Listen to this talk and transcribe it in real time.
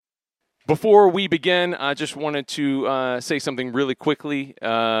Before we begin, I just wanted to say something really quickly.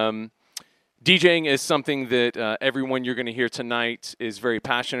 DJing is something that everyone you're going to hear tonight is very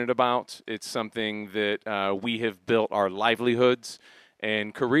passionate about. It's something that we have built our livelihoods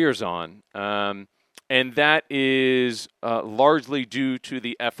and careers on. And that is largely due to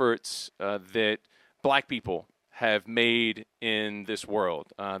the efforts that black people have made in this world.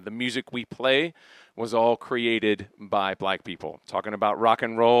 The music we play was all created by black people. Talking about rock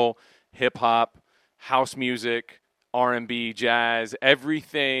and roll, hip-hop, house music, R&B, jazz,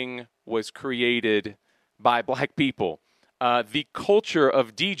 everything was created by black people. The culture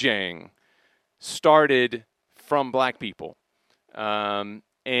of DJing started from black people. And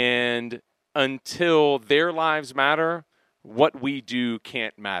until their lives matter, what we do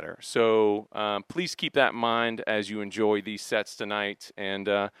can't matter. So please keep that in mind as you enjoy these sets tonight. And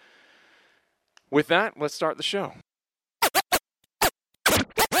with that, let's start the show.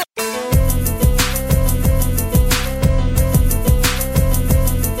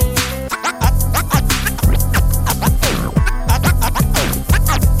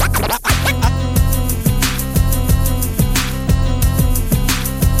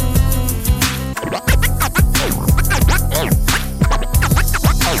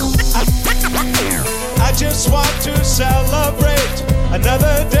 I just want to celebrate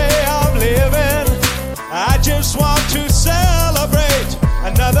another day of living. I just want to celebrate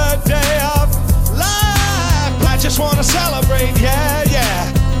another day of life. I just want to celebrate, yeah,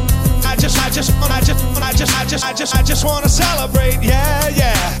 yeah. I just want to celebrate, yeah,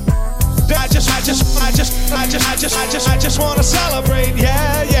 yeah. I just want to celebrate,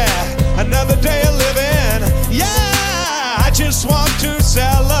 yeah, yeah. Another day of living, yeah. I just want to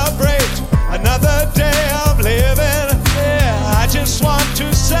celebrate another day of living, yeah. I just want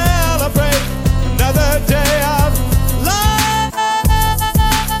to celebrate another day of life.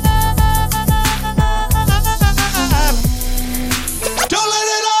 Don't let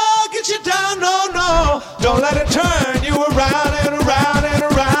it all get you down, no, no. Don't let it turn you around and around and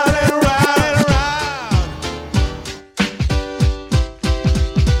around and around and around.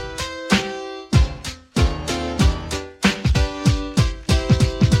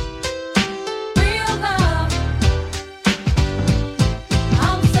 Real love,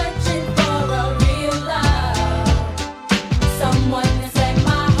 I'm searching for a real love. Someone to set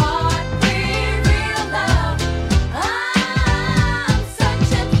my heart free. Real love, I'm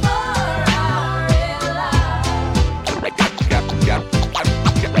searching for a real love.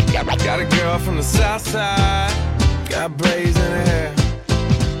 Got a girl from the south side, got braids in her hair.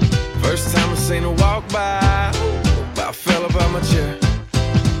 First time I seen her walk by, I fell up out my chair.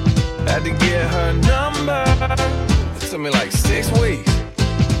 Had to get her number, it took me like 6 weeks.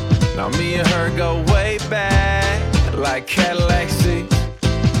 Now me and her go way back, like Cadillac seats.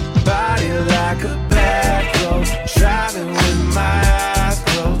 Body like a bad clothes, driving with my eyes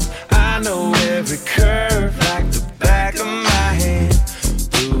closed. I know every curve like the back of my hand.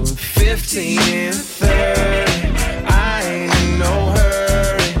 Doing 15 and 30, I ain't in no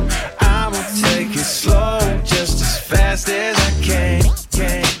hurry. I'ma take it slow, just as fast as I can.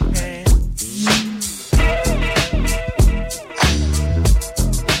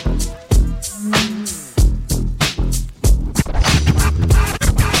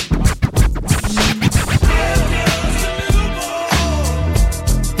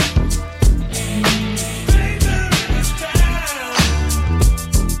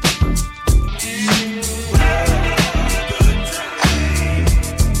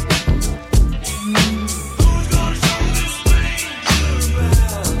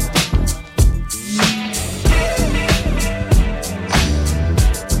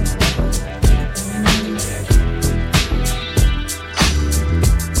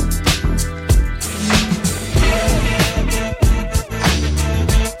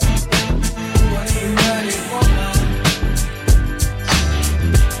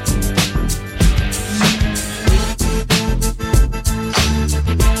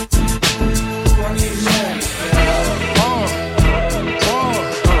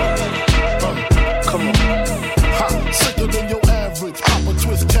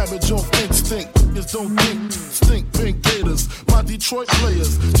 Detroit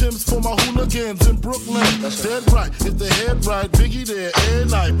players, Tim's for my hooligans in Brooklyn. Dead right, if the head right, Biggie there every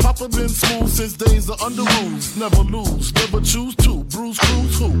night. Papa been smooth since days of under rules. Never lose, never choose to. Bruise,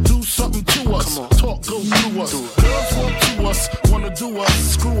 cruise, who? Do something to us. Talk, go through us. Girls want to us, wanna do us.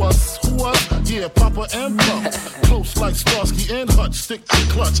 Screw us, who us? Yeah, Papa and Pump. Close like Starsky and Hutch, stick to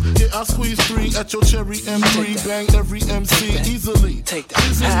clutch. Yeah, I squeeze 3 at your cherry M3. Bang every MC easily. Take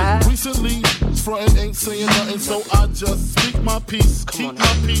that. Recently, frontin' ain't saying nothing, so I just speak my peace. keep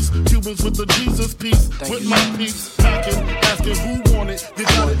my peace. Cubans with the Jesus piece. With my peace, packing, asking who want it. You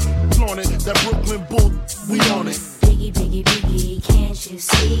got it, flaunt it. That Brooklyn bull, we on it. Biggie, biggie, biggie, can't you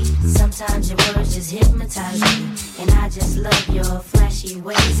see? Sometimes your words just hypnotize me. And I just love your flashy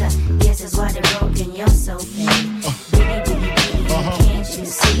ways. I guess that's why they're broken, you're so fake. Biggie, biggie, biggie, can't you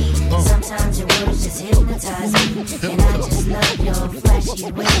see? Sometimes your words just hypnotize me. And I just love your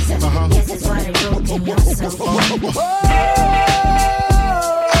flashy ways. I guess that's why they're broken, you're so fake.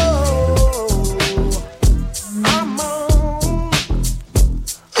 I'm on.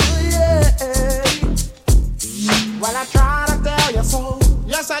 Oh, yeah. Well, I try to tell you so.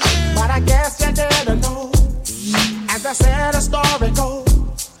 Yes, I did. But I guess you didn't know. As I said, the story goes.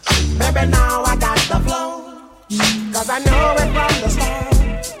 Baby, now I got the flow. Cause I know it from the start.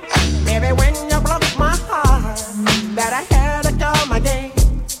 Baby, when you broke my heart, that I had to come again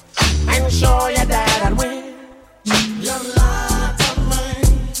and show you that I'd win. You lied to me.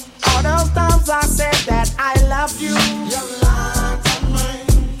 All those times I said that I loved you. You lied to me.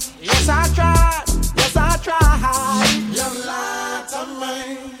 Yes, I tried. Yes, I tried. You lied to me.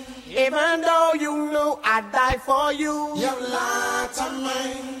 Even though you knew I'd die for you. You lied to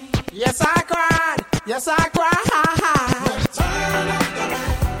me. Yes, I cried. Yes, I cried. Return of the man.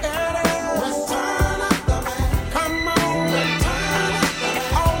 Return of the man. Come on. Return of the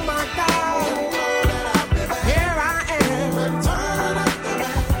man. Oh my God. You know that I've been here I am. Return of the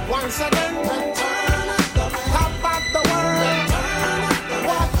man. Once again. Return of the man. Top of the world. Return of the man.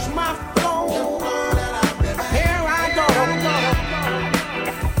 Watch my flow. You know that I've been here I go.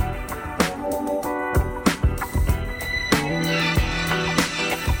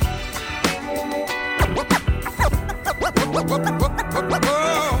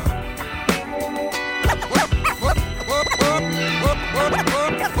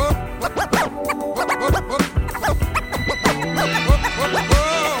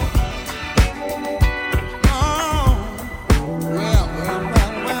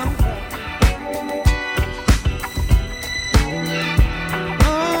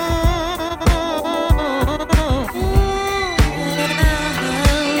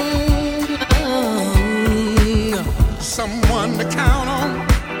 Someone to count on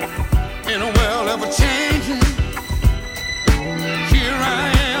in a world ever changing. Here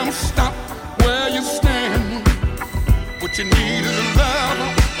I am, stop where you're standing. What you need is a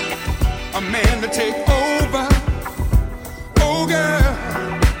lover, a man to take over. Oh girl,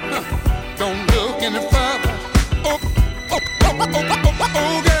 don't look any further. Oh, oh, oh, oh, oh, oh,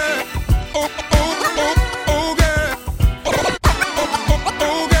 oh girl. Oh, oh, oh, oh girl. Oh, oh, oh,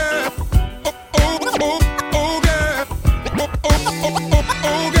 oh girl. Oh, oh,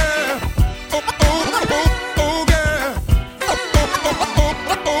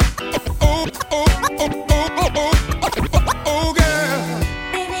 oh, oh girl.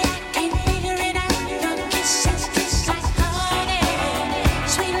 Baby, I can't figure it out. Your kisses kiss like honey.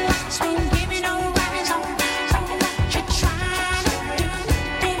 Sweet love, sweet, give me no worries on what you're trying to do.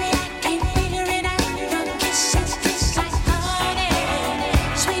 Baby, I can't figure it out. Your kisses kiss like honey.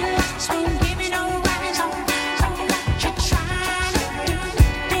 Sweet love, sweet, give me no worries on what you're trying to do.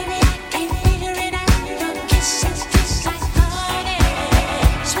 Baby, I can't figure it out. Your kisses kiss like honey.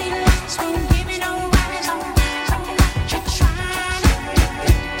 Sweet love, sweet, give me no worries on what you're trying to do.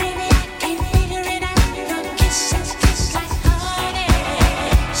 Baby, I can't figure it out. Your kisses kiss like honey.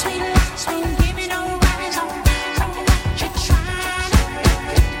 Sweet love, sweet, give me no worries on what you're trying to do.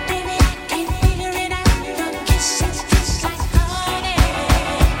 Baby, I can't figure it out. Your kisses kiss like honey.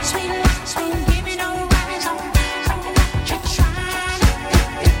 Sweet love, sweet, give me no worries on what you're trying to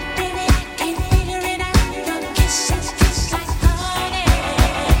do. Baby, I can't figure it out. Your kisses kiss like honey.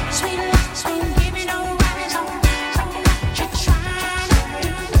 Sweet love, sweet, give me no worries on what you're trying to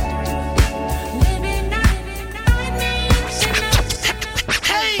do. Living night needs enough.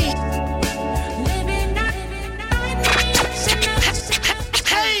 Hey, Living night needs enough.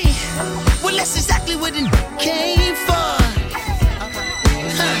 hey. Well, that's exactly what it came for.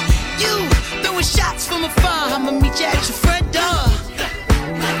 You throwing shots from afar. I'ma meet you at your front door.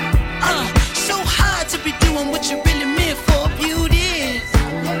 So hard to be doing what you really meant for beauty.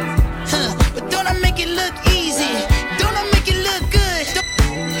 But don't I make it look easy? Don't I make it look good?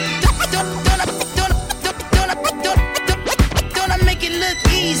 Don't I make it look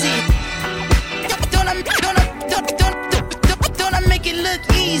easy? Don't I make it look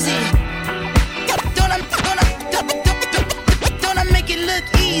easy? Don't I make it look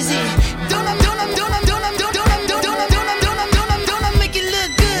easy? Don't I make it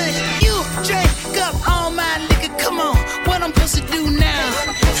look good? You drank up all my liquor. Come on, what I'm supposed to do now?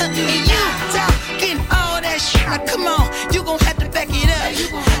 And you talking all that shit. Now come on, you gon' have to back it up.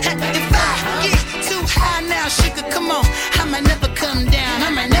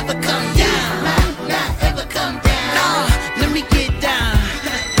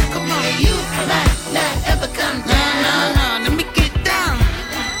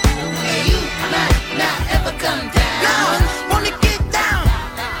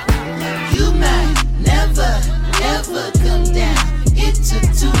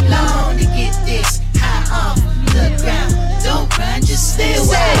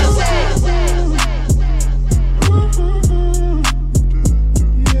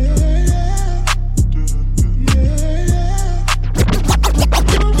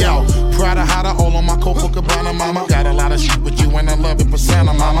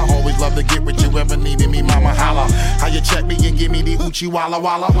 to get with you ever needed me, mama holla. How you check me and give me the Uchi Walla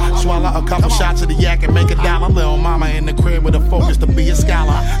Walla? Swallow a couple shots of the yak and make $1. Little mama in the crib with a focus to be a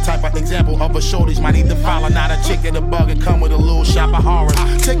scholar. Type of example of a shorties might need to follow. Not a chick at a bug and come with a little shop of horrors.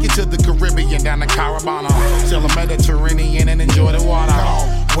 Take you to the Caribbean, down to Carabana. Till the Mediterranean and enjoy the water.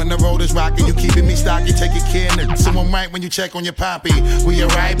 When the road is rocking, you keeping me stocky, taking care of someone right when you check on your poppy. We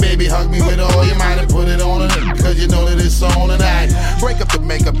alright, baby, hug me with all your might and put it on it, cause you know that it's on tonight. Break up the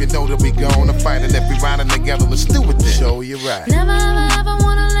makeup, you know that we gonna fight. And if we riding together, let's do it then. Show you right. Never ever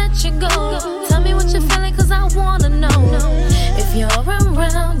wanna let you go. Tell me what you're feeling, cause I wanna know. If you're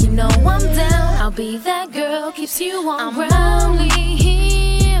around, you know I'm down. I'll be that girl, keeps you on ground. I'm only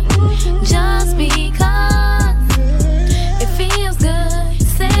here just because it feels good.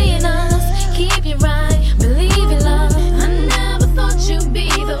 Saying us, keep you right, believe in love. I never thought you'd be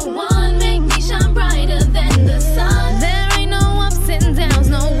the one, make me shine brighter than the sun. There ain't no ups and downs,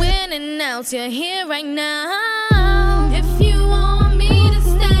 no winning outs. You're here right now. If you want me to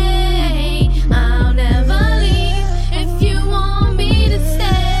stay, I'll never leave. If you want me to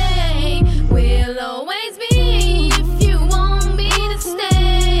stay, we'll always be. If you want me to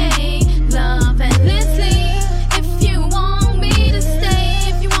stay, love endlessly. If you want me to stay,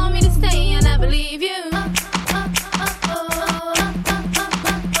 if you want me to stay, I'll never leave you.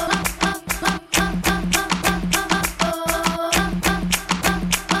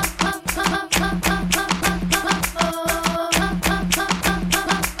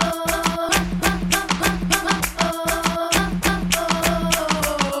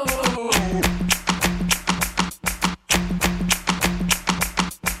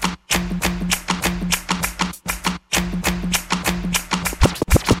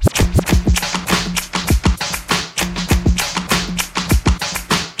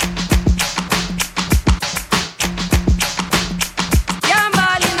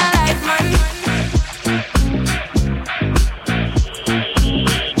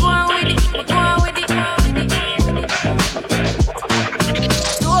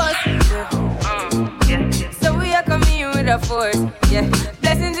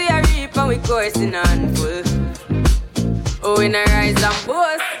 coursing on full. Oh, in a rise and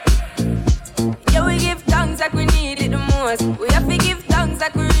boast. Yeah, we give thanks like we need it the most. We have to give thanks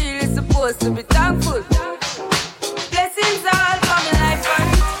like we really supposed to be thankful. Blessings all for my life and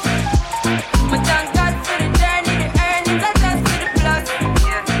my thank God for the journey, the earnings are just for the plus.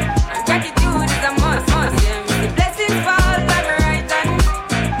 Yeah, and gratitude is a must. Yeah, the blessings fall by my right hand.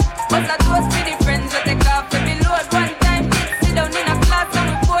 But I toast to the friends that take off every load one time. Sit down in a class and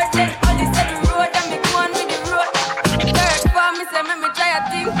we board then only set the road and me go on with the road. Third form, me say me try a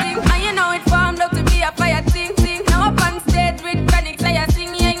thing. And you know it formed out to be a fire thing. Now up on stage with chronic fire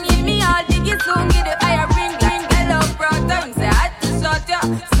sing. Yeah, give me all diggy soon, give the higher ring. Hello, brother, him say I just shot ya.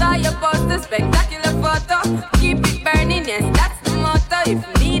 Saw your poster, spectacular photo. Keep it burning, yes, that's the motto. If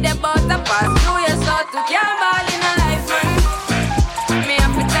you need a butter, pass through your soul to can't ball in a life, man. Me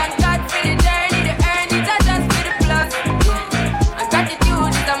have to thank God for the journey, the earnings are just for the plus. Yeah, and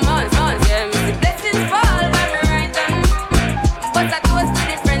gratitude is a must. Yeah, me see blessings fall by my right hand. But I toast to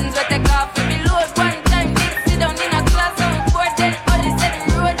the friends we take off every load one time. Did sit down in a class and we board then only set the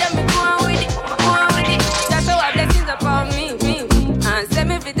road and me go on with it. Just show our blessings upon me. And send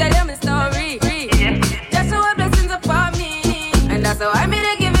me to tell you my story. Just show our blessings upon me. And that's how I made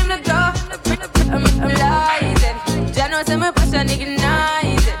to give him the glow. I'm lighting. Jah know say my passion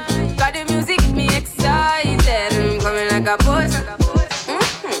ignited. Got the music get me excited. I'm coming like a boss.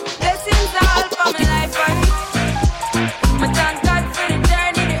 Blessings all for my life and my thank God for the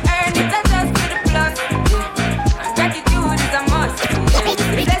journey, the earnings are just for the plus. Yeah, and gratitude is a must. Yeah,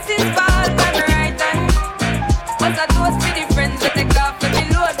 blessings fall by my right hand. But I toast to the friends that take off every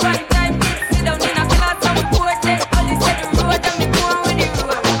load one time. Sit down in a class and we board then only set the road and me go on with the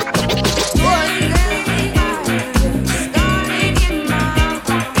road. Starting in my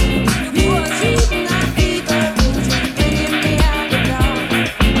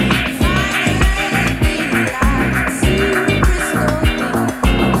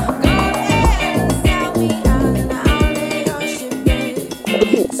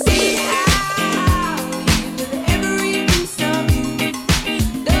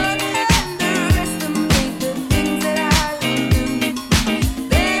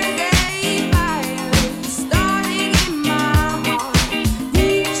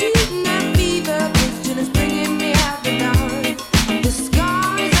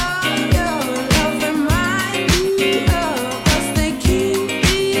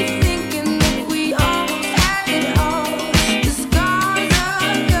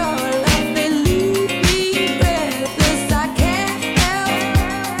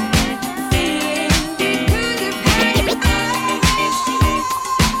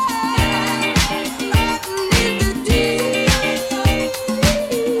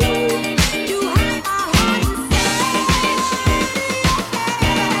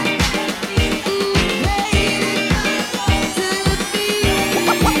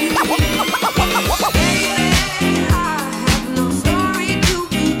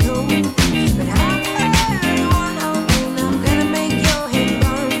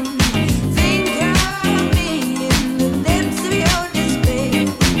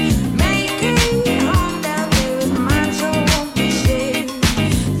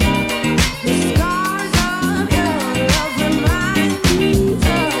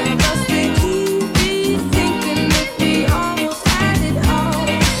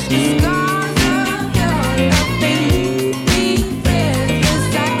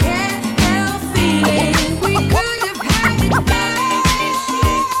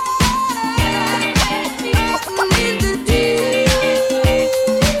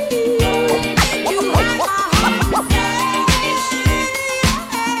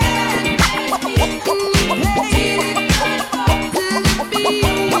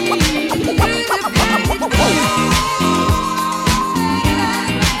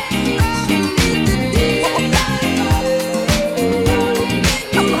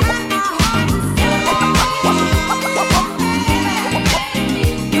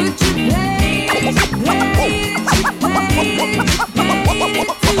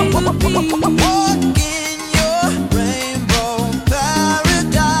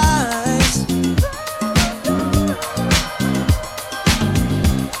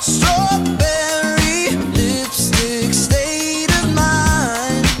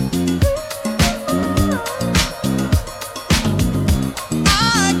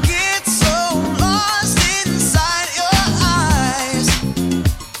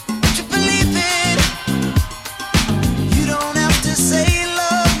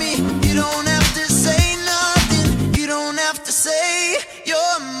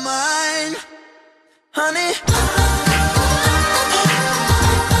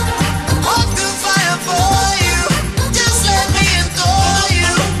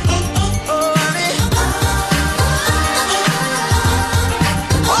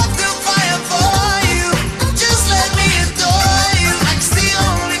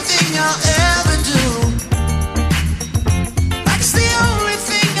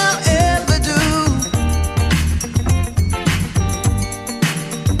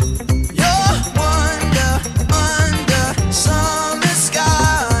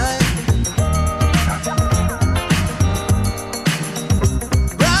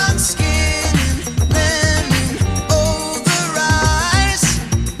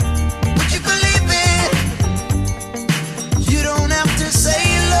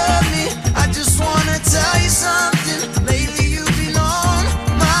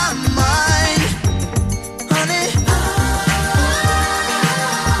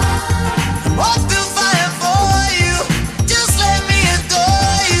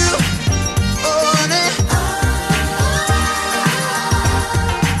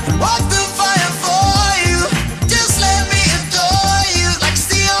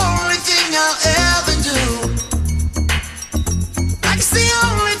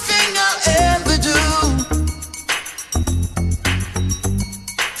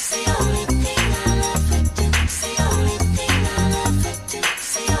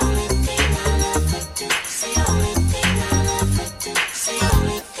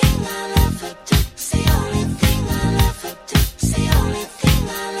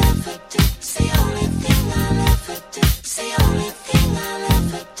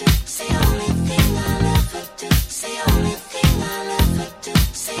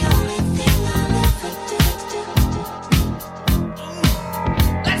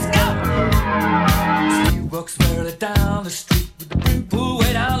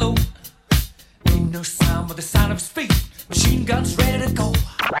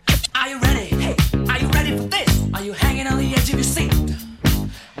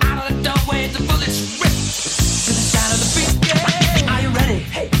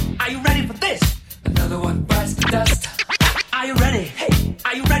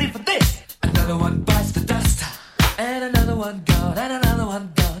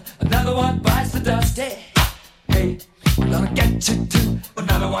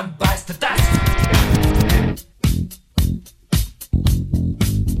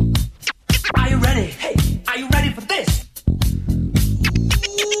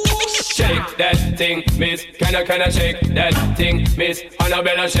Can I shake that thing, Miss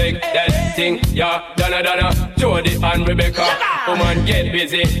Annabella, shake that thing, yeah, Donna, Jody and Rebecca, woman get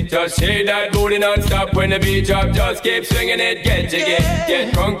busy, just shake that booty non-stop when the beat drop, just keep swinging it, get jiggy,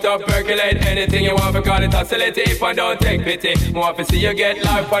 get crunked up, percolate anything you want, because it's oscillate if I don't take pity, more to see you get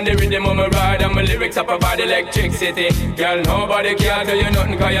life on the rhythm of my ride, and my lyrics up about electricity, girl, nobody can do you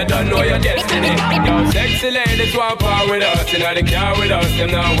nothing, cause you don't know your destiny, yo, sexy ladies want power with us, you know the car with us,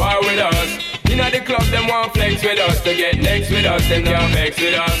 them not war with us. Inna the club, them want flex with us. To get next with us, them can't vex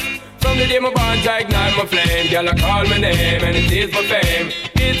with us. From the day my bond, I ignite my flame. Girl, I call my name and it is for fame.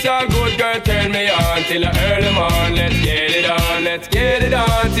 It's all good, girl, turn me on till I earn them on. Let's get it on, let's get it on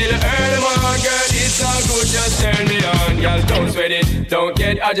till I earn them on. Girl, it's all good, just turn me on. Girl, don't sweat it, don't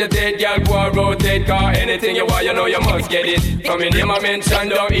get agitated. Girl, go and rotate, cause anything you want, you know you must get it. From in my mention,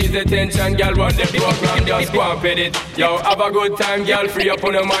 don't ease the tension. Girl, run the program, just go and pet it. Yo, have a good time, girl, free up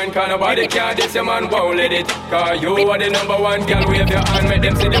on your mind. Cause nobody can this, your man won't let it. Cause you are the number one, girl, wave your hand, make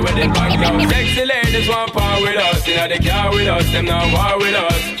them see the wedding bang. Yo, sexy ladies want power with us. Inna the car with us, them not war with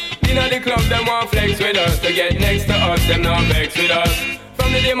us. Inna the club, them want flex with us. To get next to us, them not vex with us.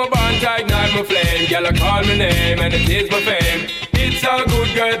 From the day my bond, I ignite my flame. Girl, I call my name and it is my fame. It's a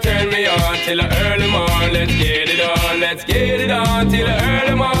good girl, turn me on till the early morn. Let's get it on, let's get it on till the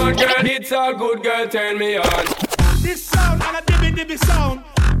early morn. Girl, it's a good girl, turn me on. This sound and a dibby dibby sound.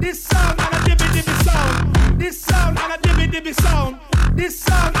 This sound and a dibby dibby sound. This sound and a dibby dibby sound. This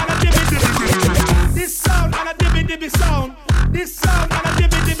sound and a dibby dibby sound. This sound and a dibby dibby sound. This sound and a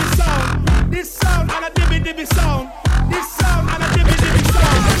dibby dibby sound. This sound and a dibby dibby sound. This sound and a dibby dibby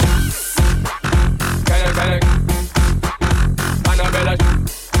sound. Can Annabella.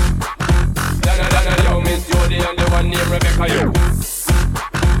 Donna, yo, Miss Jody and the one named Rebecca, yo.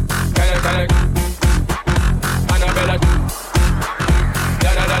 Can Annabella.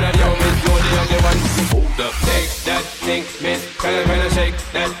 Donna, yo, Miss Jody and the one. Hold up, take that thing, Miss. Can shake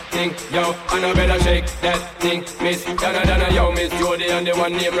that thing, yo. Annabella, shake that thing, Miss. Donna, yo, Miss Jody and the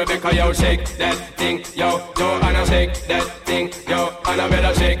one named Rebecca, yo. Shake that thing, yo. Joanna, shake that thing, yo.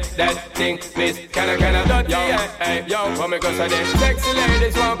 Annabella, shake that thing, Miss. Can I, yo, hey, yo, come because I did. Sexy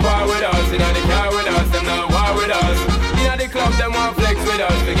ladies want power with us, in the car with us, them not war with us. In the club, them want flex with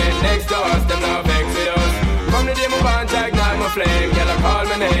us, we get next to us, them not vex with us. From the day my band ignite my flame, girl, I call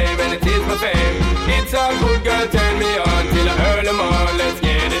my name and it is my fame. It's a good girl, turn me on till the early morn, let's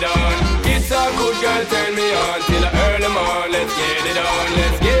get it on. It's a good girl, turn me on till the early morn, let's get it on.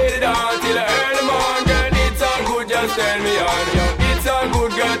 Let's get it on till the early morn, girl, it's a good, just turn me on. It's a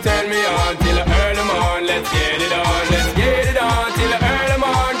good girl, turn me on till the early morn, let's get it on. Let's get it on till the early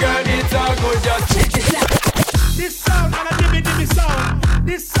morn, girl, it's a good, just check it out. This sound and a dibby dibby sound.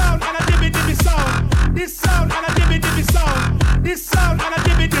 This sound and a dibby dibby sound. This sound and a dibby dibby sound. This sound and a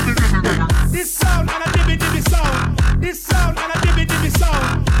dibby dibby sound. This sound and a dibby dibby sound. This sound and a dibby dibby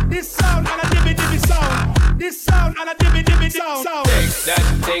sound. This sound and a dibby dibby sound. This sound and a dibby dibby sound. Shake that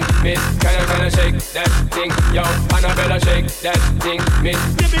thing, Miss. Can I shake that thing, yo. Annabella, shake that thing, Miss.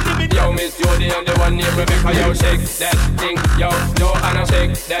 Yo, Miss Jody and the one named Rebecca, yo. Shake that thing, yo. Joanna,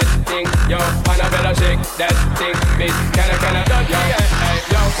 shake that thing, yo. Annabella, shake that thing, Miss. Can I, yo,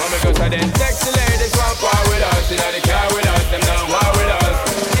 yo, come because I did. Sexy ladies want power with us, in the car with us, them not war with us.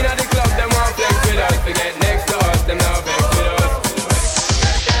 In the club, them want flex with us, forget next to us, them not vex with us.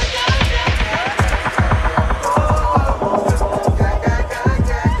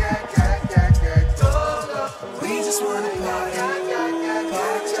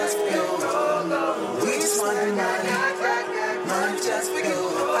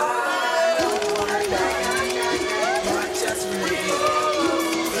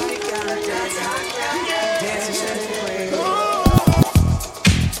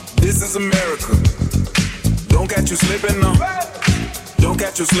 This is America. Don't catch you slipping now. Don't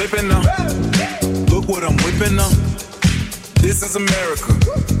catch you slipping now. Look what I'm whipping now. This is America.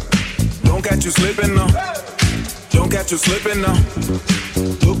 Don't catch you slipping now. Don't catch you slipping now.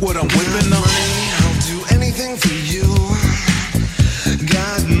 Look what I'm whipping now. I'll do anything for you.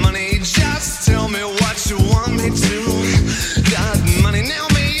 Got money, just tell me what you want me to. Got money, nail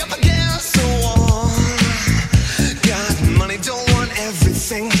me up against the wall. Got money, don't want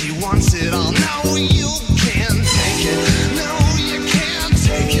everything, he wants it all. No, you can't take it. No, you can't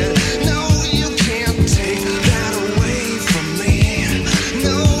take it. No, you can't take that away from me.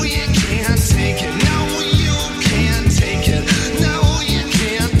 No, you can't take it. No, you can't take it. No, you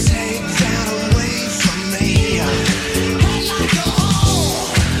can't take that away from me. Head like a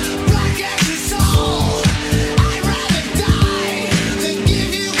hole, black as your soul. I'd rather die than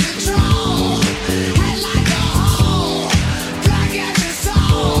give you control. Head like a hole, black as your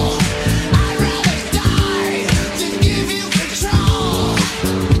soul. I'd rather die than give you control.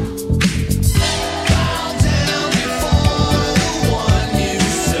 Bow down before the one you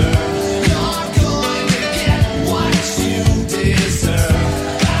serve. You're going to get what you deserve.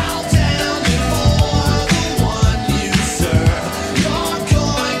 Bow down before the one you serve. You're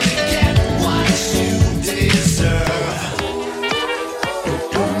going to get what you deserve.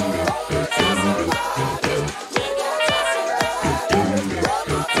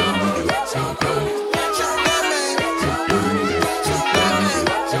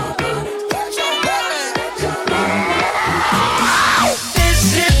 This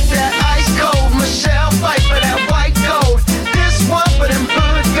hit that ice cold, Michelle fight for that white gold. This one for them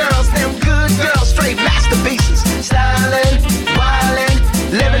hood girls, them good girls, straight masterpieces. Styling, wildin',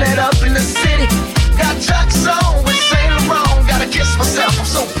 living it up in the city. Got Chuck's on with Saint Laurent, gotta kiss myself, I'm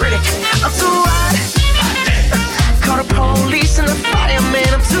so pretty. I'm too hot. Call the police and the fireman,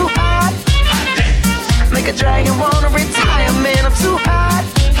 I'm too hot. Make a dragon wanna retire, man, I'm too hot.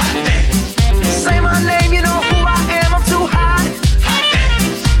 Say my name, you know who I am, I'm too hot.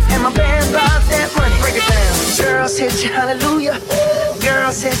 And my band bought that money, break it down. Girls hit you, hallelujah. Girls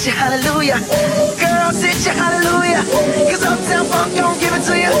Girls hit you hallelujah. Girls hit you hallelujah. Cause Uptown Funk don't give it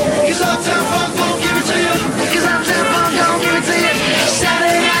to you. Cause Uptown Funk don't give it to you. Cause Uptown Funk don't give it to you.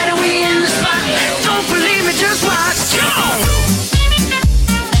 Saturday night and we in the spot. Don't believe me, just watch.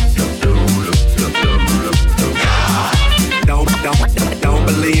 Don't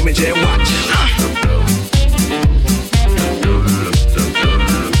believe me, just watch.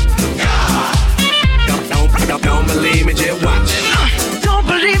 Don't believe me, just watch. Don't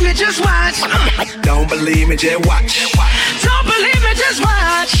believe me, just watch. Don't believe me, just watch. Don't believe me, just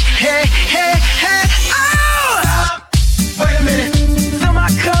watch. Hey, hey, hey, oh! Wait a minute. Fill my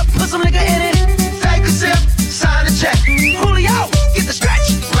cup, put some nigga in it. Take a sip, sign the check. Julio, get the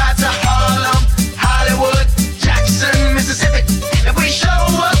stretch. Ride to Harlem, Hollywood, Jackson, Mississippi. If we show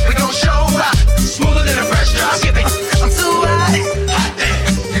up, we gon' show out. Smoother than a fresh drop. Skip it. I'm too hot. Hot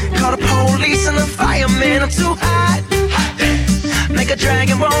damn. Call the police and the fireman. I'm too hot. Hot damn. Make a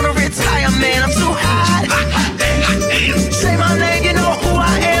dragon wanna retire, man. I'm too hot. Hot damn. Hot damn. Say my name, you know who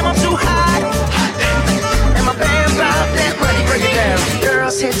I am. I'm too hot. Hot damn. And my band bought that money. Break it down.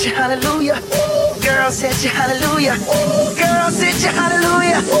 Girls hit you hallelujah. Girls hit you hallelujah. Girls hit you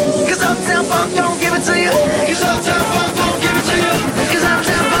hallelujah. Cause Uptown Funk don't give it to you. Cause Uptown Funk don't give it to you. Cause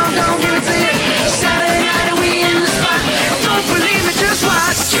Uptown Funk don't give it to you. Saturday night and we in the spot. Don't believe me, just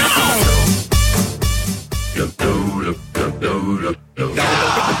watch.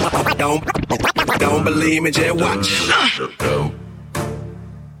 Don't believe me, just watch.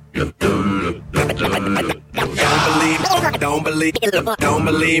 Don't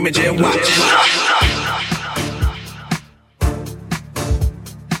believe me, just watch.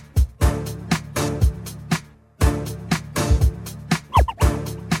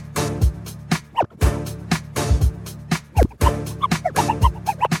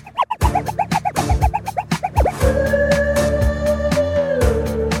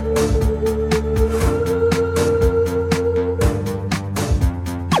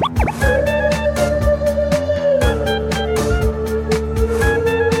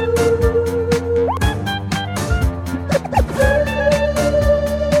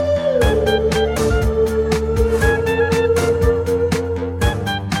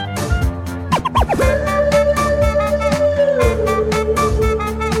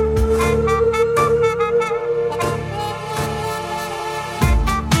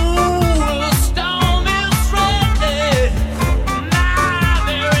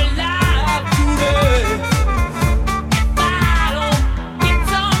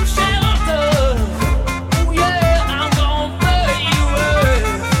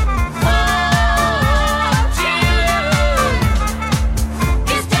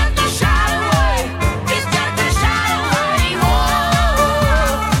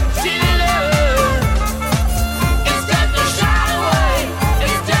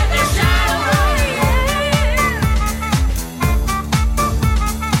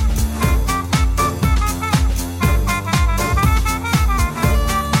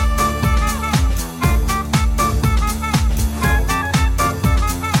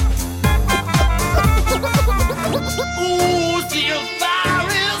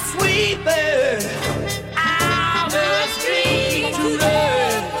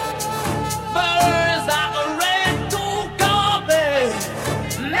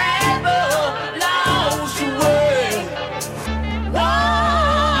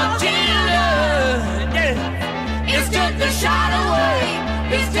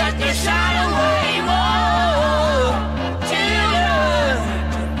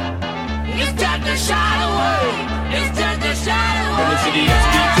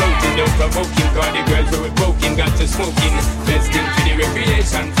 Provoking, cause the girls were poking, got to smoking. Best thing for the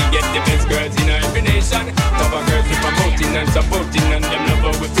recreation, to get the best girls in every nation. Top of girls we promoting and supporting, and them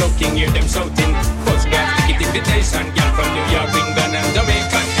love we floating, hear them shouting. First class ticket invitation, girl from New York, England and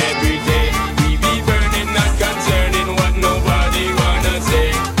Jamaica. Every day we be burning, not concerning what nobody wanna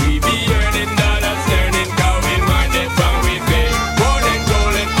say. We be earning dollars, earning, cause we mind it from we pay. More than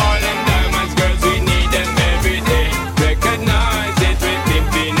gold and oil and diamonds, girls we need them every day. Recognize it with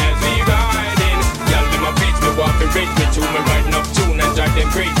pimping as we riding. Y'all be my beats, me walk and rate me to me riding up tune and drive them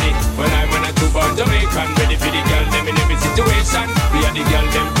crazy. When I'm on a two-bar Jamaican, ready for the girl them in every situation. We are the girl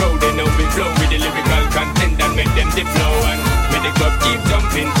them proud, they know we flow with the lyrical content and make them dip flow. And make the club keep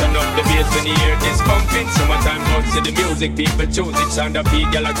jumping, turn up the bass when you hear this pumping. Summertime out to the music, people choose it. Sound of the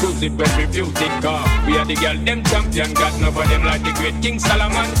girl I cruise it, but refuse it. Cause we are the girl them champion, got enough of them like the great King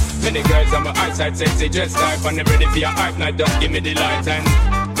Solomon. Many girls on my eyesight, sexy dress type, and they're ready for your hype night, just give me the light and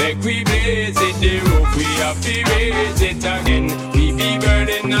make we blaze it, the roof, we have to raise it again. We be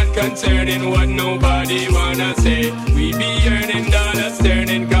burning, not concerning what nobody wanna say. We be earning dollars,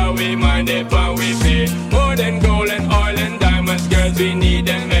 turning, cause we mind it and we pay. More than gold and oil and diamonds, girls, we need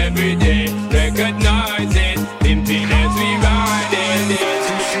them every day. Recognize it, pimping as we ride it.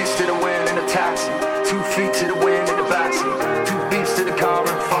 2 sheets to the wind in a taxi, 2 feet to the wind in the backseat, 2 beats to the car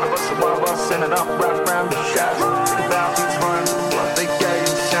in front of us, a wild bus sending up right round the chassis. The balconies run, what they gave,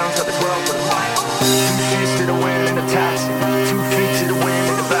 sounds like the world for the light. 2 sheets to the wind in a taxi, 2 feet to the wind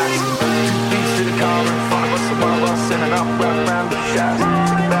in the backseat, 2 beats to the car in front of us, a wild bus sending up right round the chassis.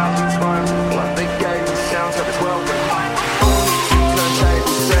 The balconies run, what they gave, sounds like the world for the light.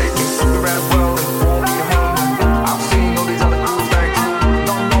 Turntable save me, we're at world and won't be home. I've seen all these other cool things,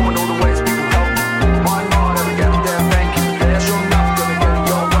 not knowing all the ways people help me. Might not ever get there, thank you. There's your enough, gonna get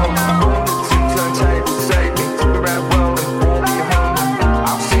your road. Turntable save me, we're at world and won't be home.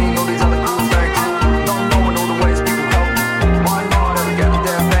 I've seen all these other cool things, not knowing all the ways people help me. Might not ever get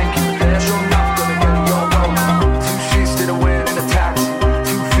there, thank you. There's your enough, gonna get your road. 2 sheets to the wind in a taxi,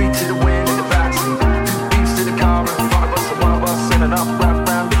 2 feet to the wind in the backseat, 2 beats to the car in front of us, a wild bus sending up right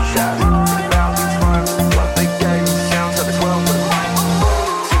round the chassis. The balconies run, what they gave, sounds like the world for the light.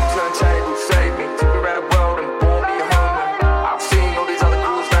 2 turntables save me, we're at world and won't be home. I've seen all these other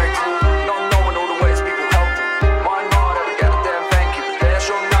cool things, not knowing all the ways people help me. Might not ever get there, thank you. There's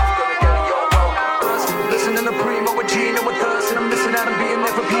your enough, gonna get your road. Listening to Primo with Gina with us, and I'm missing out on being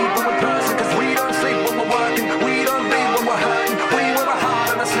there for people in person. Cause we don't sleep when we're working, we don't leave when we're hurting. We wear our heart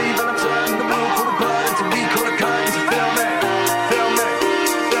on our sleeve and I'm turning the moon for the blood until we call the curtains. Feel me, feel me,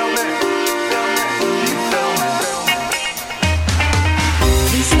 feel me, feel me, you feel me.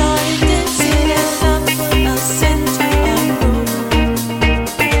 We started dancing and love put us into a groove.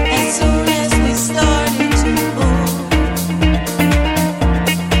 As soon as we started to move,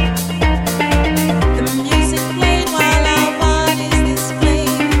 the music played while our bodies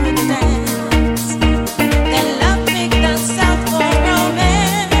displayed the dance. Then love picked us out for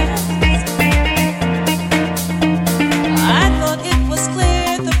romance. I thought it was clear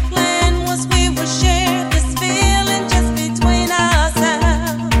the plan was we would share this feeling just between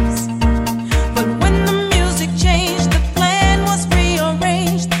ourselves. But when the music changed, the plan was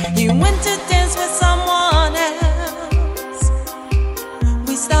rearranged. You went to dance with someone else.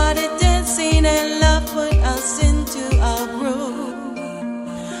 We started dancing and love put us into a groove.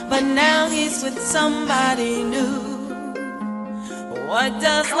 But now he's with somebody new. What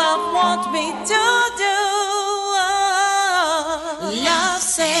does love want me to do? Love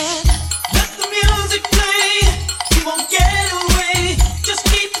said, let the music play. He won't get away. Just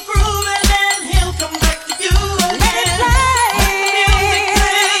keep grooving and he'll come back to you again. Let the music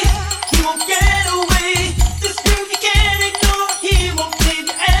play. He won't get away. This groove you can't ignore. He won't leave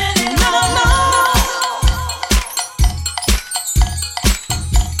you anymore. No, no.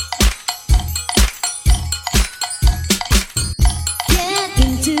 Get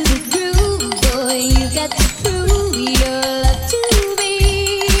into the groove, boy. You got to prove your love to me.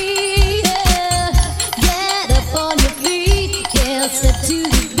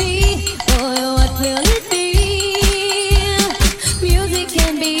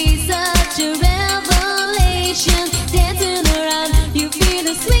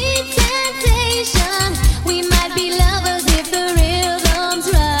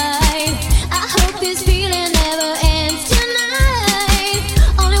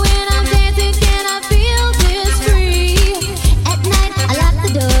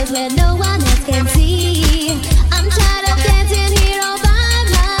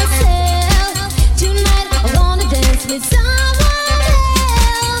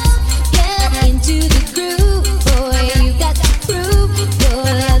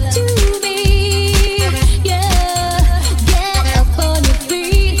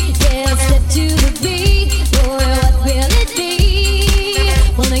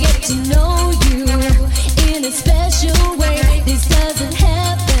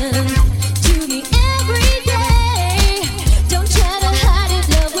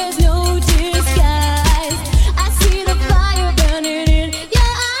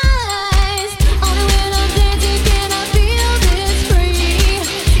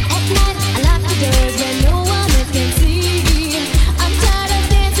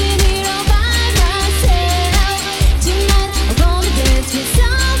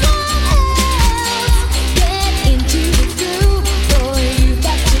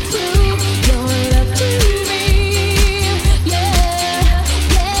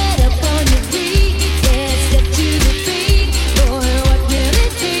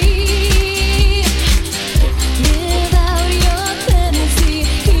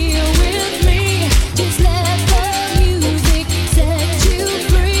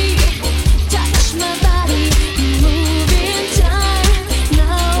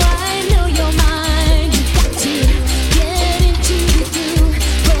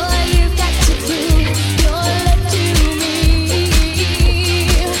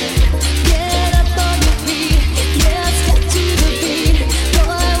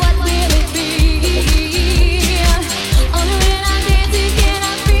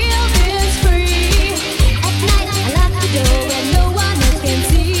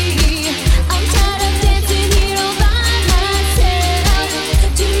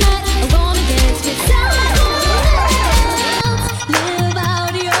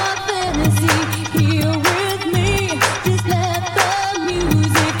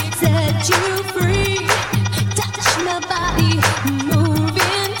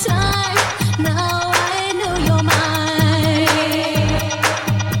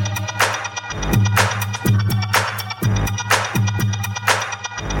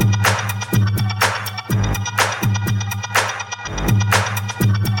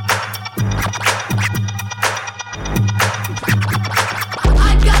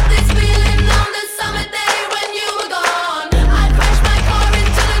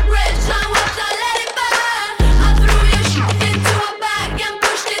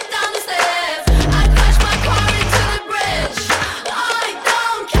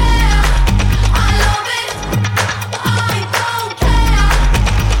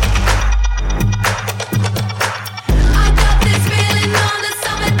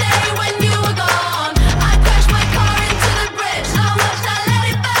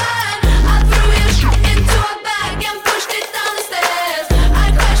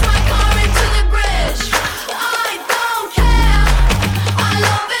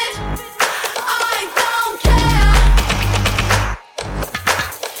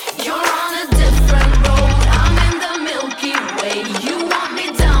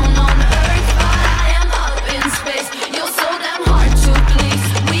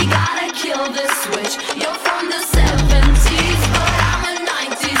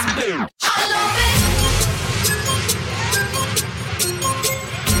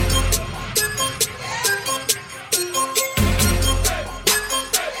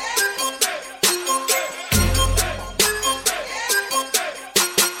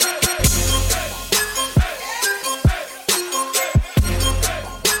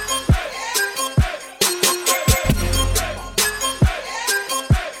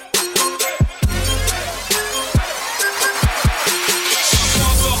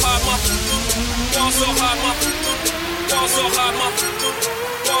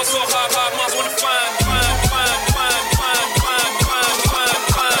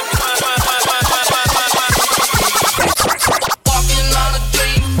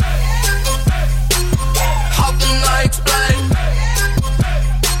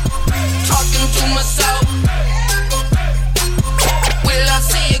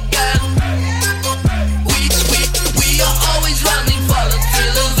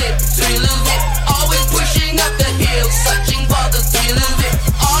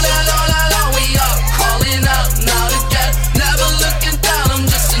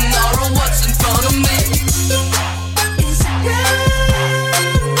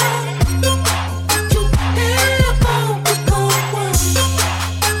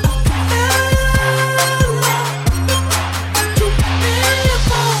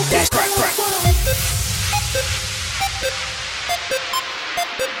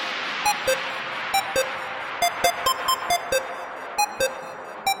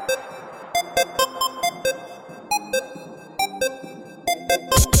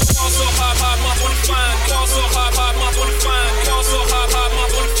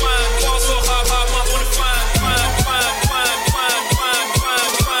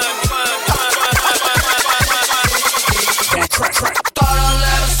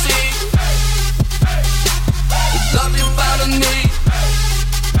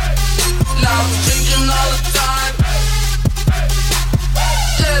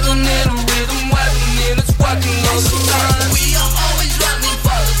 Rhythm in a rhythm, working in a squawking all the time. We are always running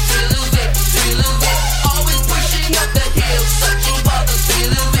for the thrill of it, thrill of it. Always pushing up the hill, searching for the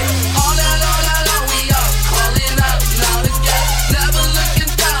thrill of it. All along, we are calling out now again. Never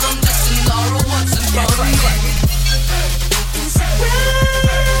looking down, I'm just an aura once and for the end.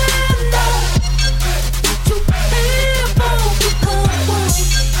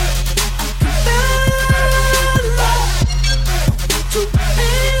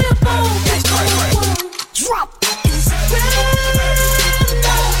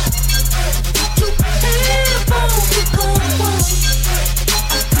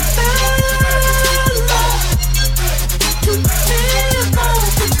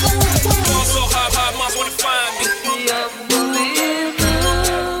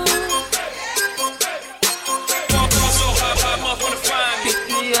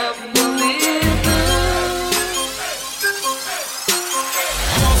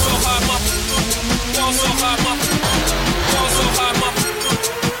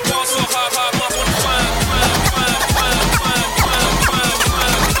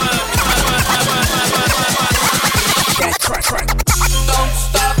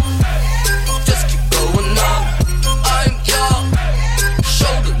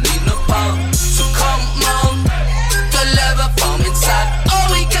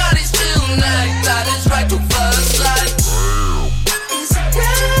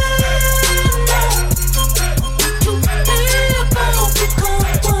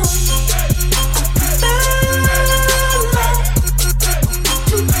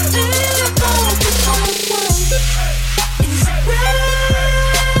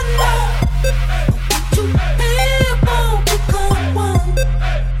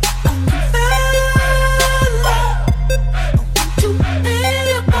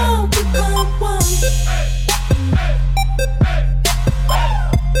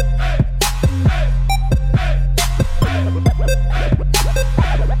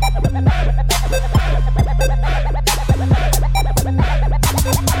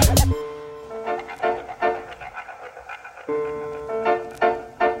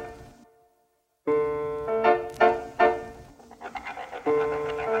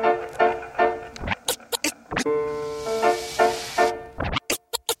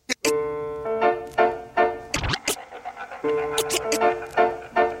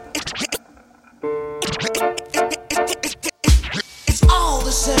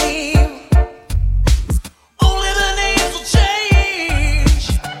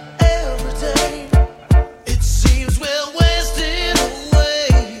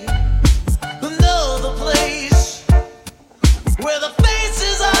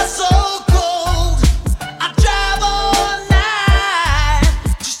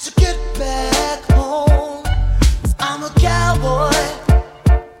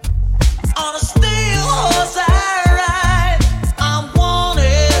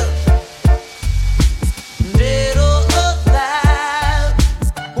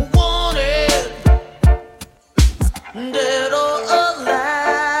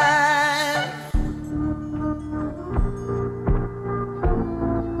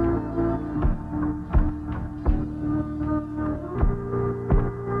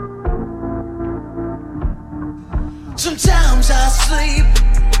 Sometimes I sleep,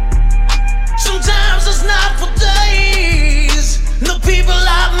 sometimes it's not for days. The people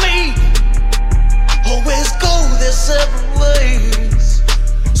like me always go their separate ways.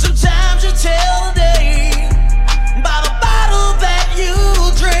 Sometimes you tell the day by the bottle that you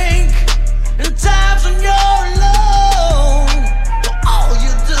drink. And times when you're alone, but all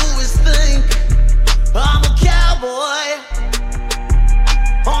you do is think. I'm a cowboy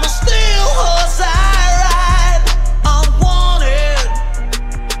on a steel horse I ride. I'm wanted,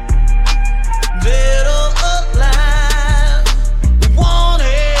 dead or alive.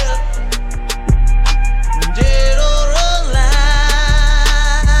 Wanted, dead or alive.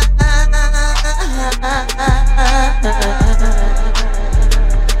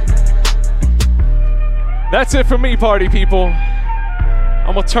 That's it for me, party people.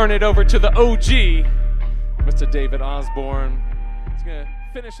 I'm gonna turn it over to the OG, Mr. David Osborne. He's gonna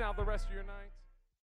finish out the rest of your night.